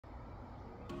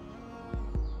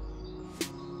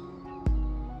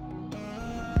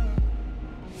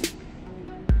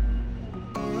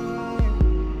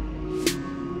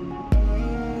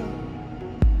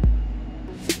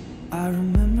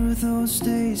remember those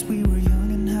days we were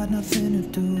young and had nothing to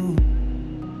do.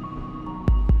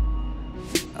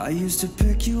 I used to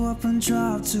pick you up and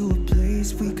drive to a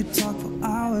place we could talk for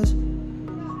hours.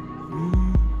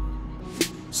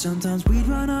 Sometimes we'd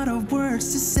run out of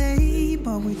words to say,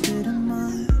 but we didn't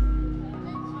mind,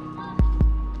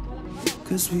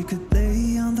 'cause we could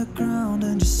lay on the ground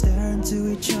and just stare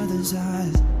into each other's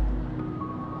eyes.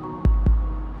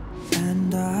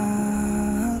 And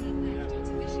I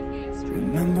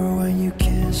remember when you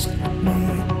kissed me,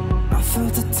 I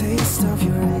felt the taste of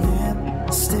your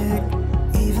lipstick,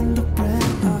 even the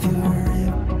brand of your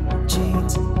ripped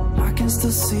jeans. I can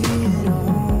still see it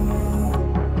all.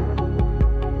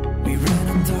 We ran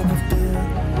on top of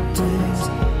buildings,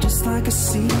 just like a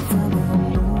scene from a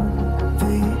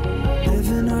movie,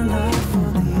 living our life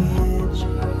on the edge,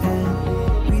 and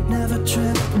we'd never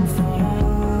trip and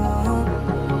fall,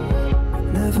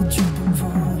 never trip and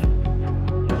fall.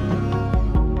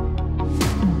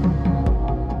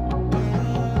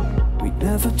 We'd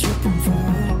never trip and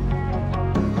fall,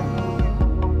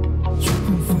 trip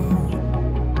and fall.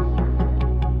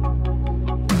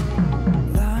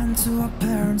 Lying to our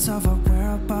parents of our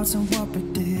whereabouts and what we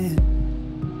did,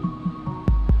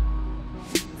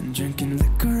 and drinking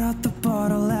liquor out the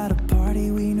bottle at a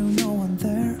party we knew no one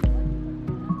there.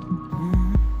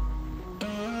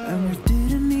 And we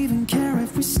didn't even care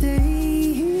if we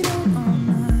stayed out all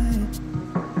night,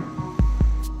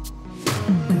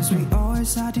 'cause we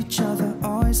always had each other,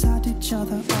 always had each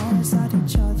other, always had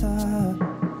each other.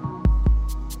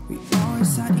 We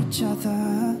always had each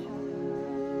other.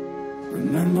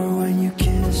 Remember when you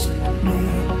kissed me,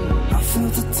 I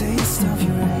felt the taste of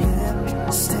your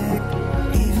lipstick,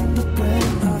 even the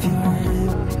brand of your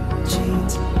ripped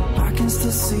jeans. I can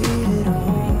still see it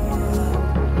all.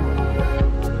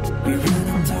 We ran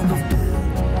on top of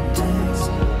buildings,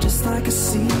 just like a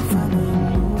scene from a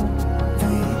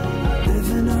movie,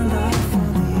 living our life on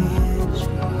the edge,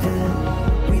 and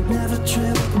we'd never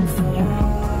trip and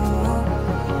fall,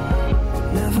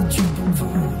 never trip and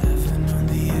fall. Living on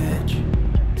the edge,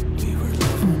 we were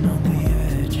living on the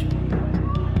edge.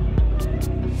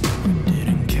 We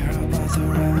didn't care about the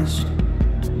rest,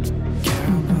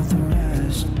 care about the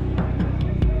rest.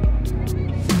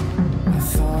 I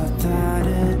thought that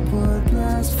it would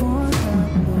last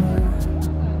forever,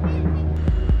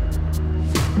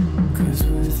 'cause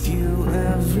with you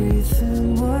everything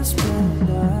was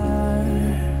better.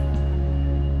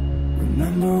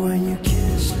 Remember when you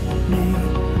kissed me,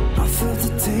 I felt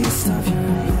the taste of your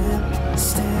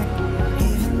lipstick,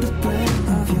 even the brand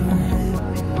of your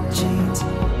ripped jeans.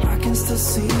 I can still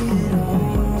see it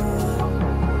all.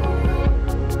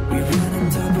 We ran on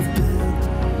top of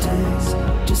buildings,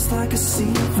 just like a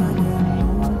scene from a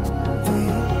movie,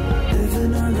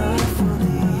 living our life on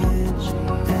the edge,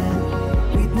 and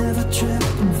we'd never trip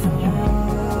and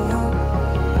fall,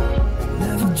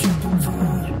 never trip and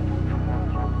fall.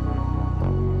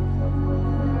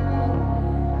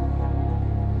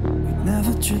 We'd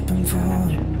never trip and fall.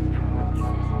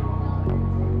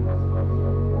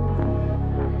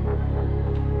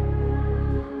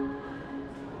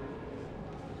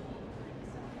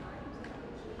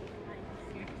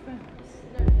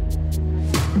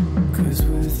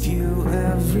 With you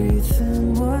everything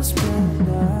was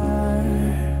better.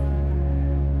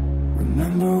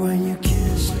 Remember when you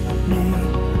kissed me,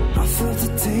 I felt the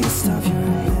taste of your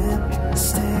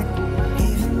lipstick,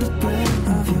 even the brand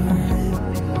of your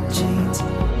ripped jeans.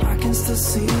 I can still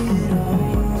see it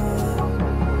all.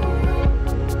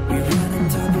 We ran on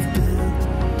top of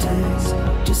buildings,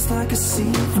 just like a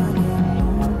scene from a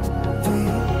movie,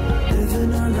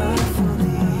 living our life on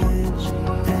the edge,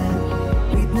 and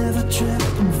we'd never trip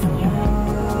and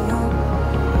fall,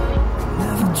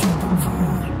 never trip and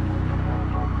fall.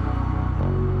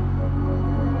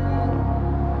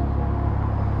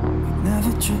 We'd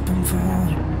never trip and fall.